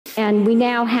And we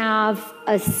now have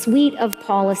a suite of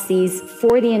policies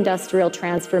for the industrial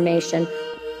transformation.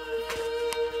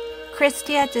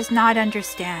 Chrystia does not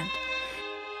understand.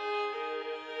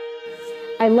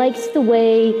 I liked the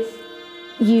way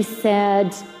you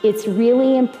said it's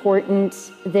really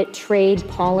important that trade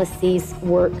policies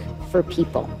work for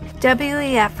people.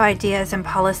 WEF ideas and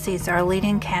policies are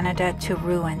leading Canada to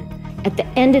ruin. At the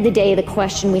end of the day, the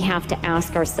question we have to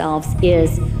ask ourselves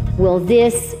is, will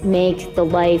this make the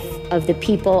life of the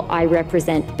people I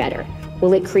represent better?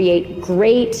 Will it create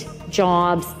great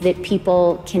jobs that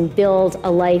people can build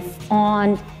a life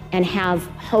on and have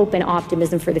hope and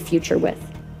optimism for the future with?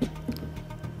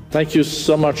 Thank you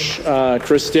so much,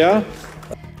 Chrystia.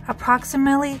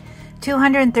 Approximately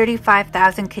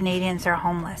 235,000 Canadians are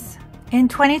homeless. In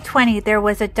 2020, there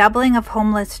was a doubling of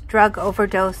homeless drug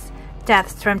overdose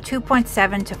deaths from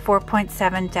 2.7 to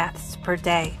 4.7 deaths per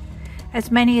day.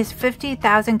 As many as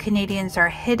 50,000 Canadians are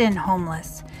hidden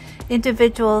homeless,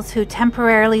 individuals who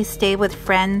temporarily stay with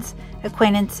friends,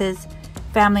 acquaintances,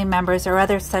 family members, or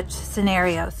other such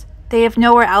scenarios. They have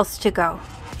nowhere else to go.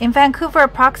 In Vancouver,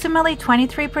 approximately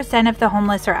 23% of the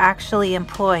homeless are actually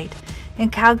employed. In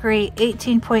Calgary,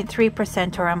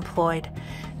 18.3% are employed.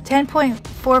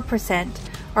 10.4%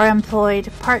 are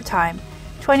employed part-time.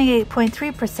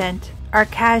 28.3% are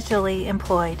casually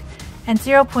employed, and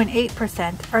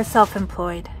 0.8% are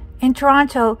self-employed. In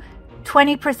Toronto,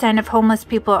 20% of homeless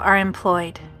people are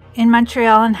employed. In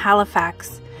Montreal and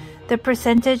Halifax, the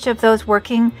percentage of those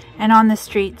working and on the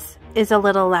streets is a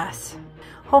little less.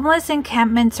 Homeless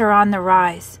encampments are on the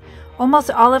rise.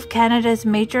 Almost all of Canada's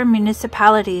major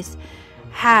municipalities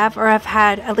have or have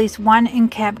had at least one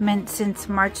encampment since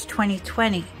March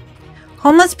 2020.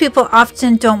 Homeless people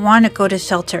often don't want to go to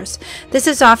shelters. This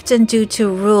is often due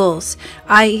to rules,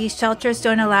 i.e., shelters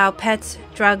don't allow pets,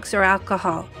 drugs, or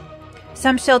alcohol.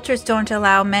 Some shelters don't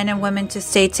allow men and women to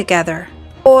stay together,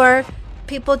 or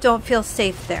people don't feel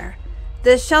safe there.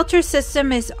 The shelter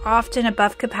system is often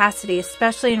above capacity,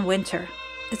 especially in winter.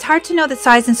 It's hard to know the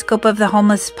size and scope of the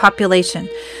homeless population.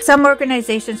 Some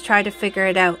organizations try to figure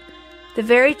it out. The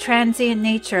very transient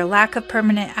nature, lack of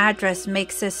permanent address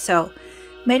makes this so.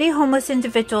 Many homeless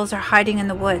individuals are hiding in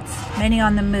the woods, many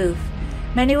on the move.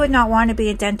 Many would not want to be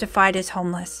identified as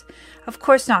homeless. Of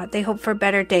course not, they hope for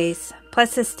better days,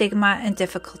 plus the stigma and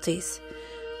difficulties.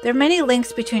 There are many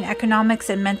links between economics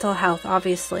and mental health,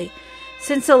 obviously.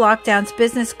 Since the lockdowns,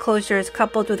 business closures,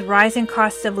 coupled with rising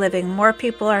costs of living, more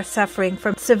people are suffering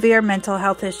from severe mental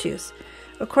health issues.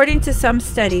 According to some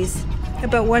studies,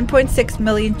 about 1.6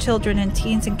 million children and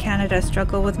teens in Canada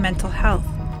struggle with mental health.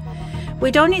 We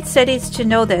don't need studies to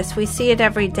know this, we see it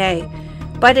every day.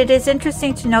 But it is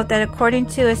interesting to note that according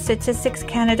to a Statistics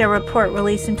Canada report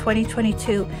released in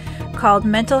 2022 called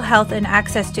Mental Health and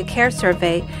Access to Care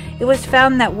Survey, it was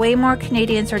found that way more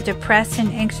Canadians are depressed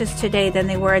and anxious today than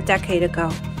they were a decade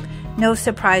ago. No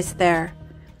surprise there.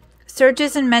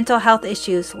 Surges in mental health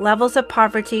issues, levels of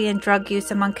poverty and drug use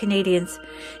among Canadians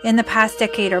in the past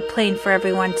decade are plain for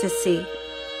everyone to see.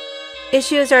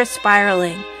 Issues are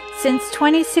spiraling. Since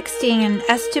 2016, an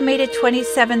estimated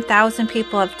 27,000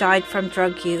 people have died from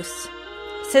drug use.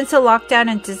 Since the lockdown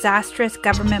and disastrous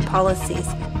government policies,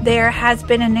 there has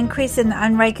been an increase in the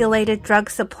unregulated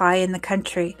drug supply in the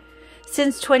country.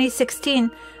 Since 2016,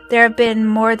 there have been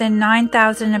more than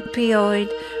 9,000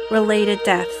 opioid-related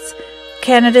deaths.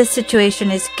 Canada's situation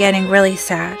is getting really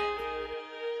sad.